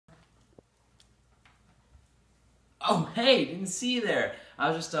Oh, hey, didn't see you there. I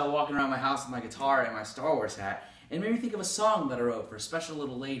was just walking around my house with my guitar and my Star Wars hat, and it made me think of a song that I wrote for a special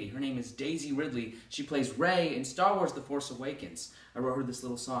little lady. Her name is Daisy Ridley. She plays Rey in Star Wars The Force Awakens. I wrote her this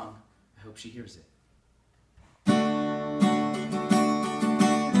little song. I hope she hears it.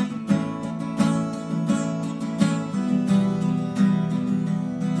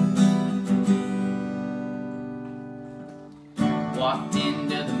 Walked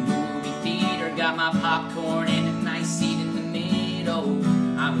into the movie theater, got my popcorn and a nice seat in the middle.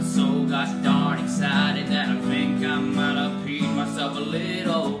 I was so gosh darn excited that I think I might have peed myself a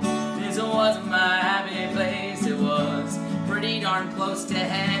little. This wasn't my happy place, it was pretty darn close to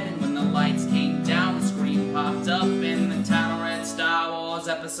heaven. When the lights came down, the screen popped up and the title read Star Wars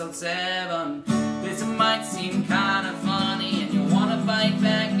Episode 7. This might seem kind of funny and you want to fight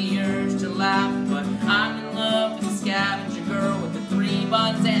back the urge to laugh, but I'm in love with the scavenger girl with the 3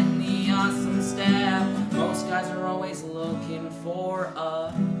 buns and the awesome staff. Most guys are always looking for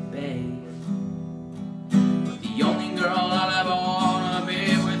a babe, but the only girl I'll ever wanna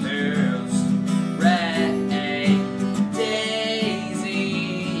be with is Rey. Daisy,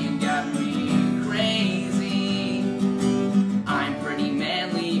 you got me crazy. I'm pretty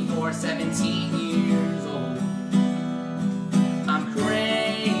manly for 17 years old. I'm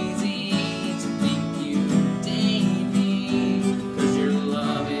crazy to think you date me, 'cause your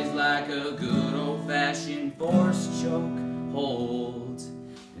love is like a good old-fashioned force choke hold.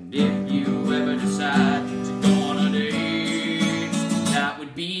 And if you ever decide to go on a date, that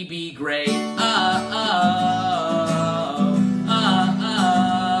would be great.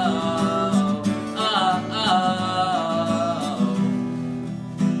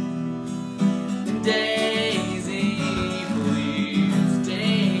 Daisy, please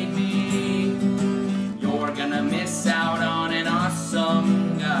date me. You're gonna miss out on an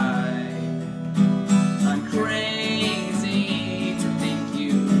awesome guy. I'm crazy to think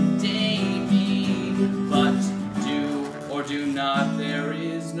you date me, but do or do not, there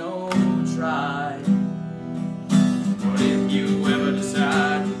is no try. But if you ever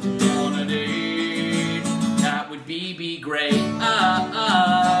decide to go on a date, that would be great.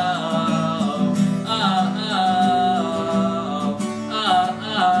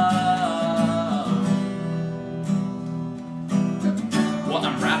 Well,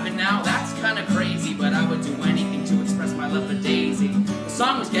 I'm rapping now, that's kinda crazy, but I would do anything to express my love for Daisy. The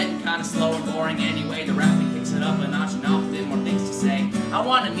song was getting kinda slow and boring anyway. The rapping picks it up a notch and off, a bit more things to say. I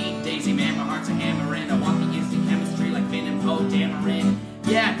wanna meet Daisy, man, my heart's a hammering. I want the instant chemistry like Finn and Poe Dameron.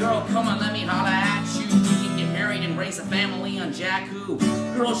 Yeah, girl, come on, let me holla at you. We can get married and raise a family on Jakku.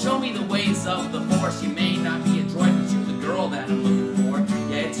 Girl, show me the ways of the Force. You may not be a droid, but you're the girl that I'm looking for.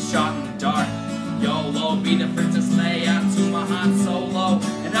 Yeah, it's a shot in the dark. YOLO, be the Princess Leia to my Han Solo.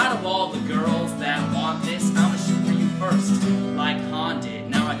 And out of all the girls that want this, I'ma shoot for you first, like Han did.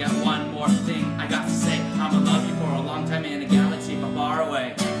 Now I got one more thing I got to say. I'ma love you for a long time in a galaxy far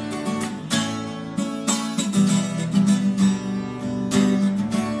away.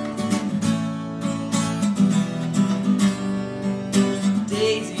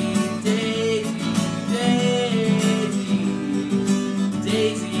 Daisy, Daisy, Daisy,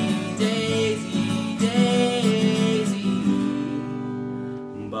 Daisy, Daisy, Daisy.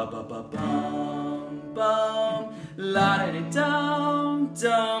 Ba ba ba bum bum, la da da dum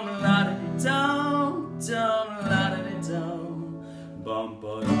dum, la da da dum dum, la da da dum, bum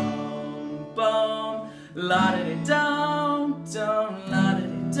ba dum bum, la da da dum dum, la da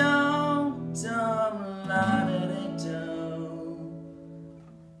da dum dum, la da da dum.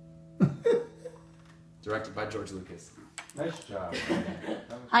 Directed by George Lucas. Nice job.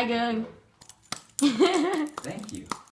 Hi, good. Thank you.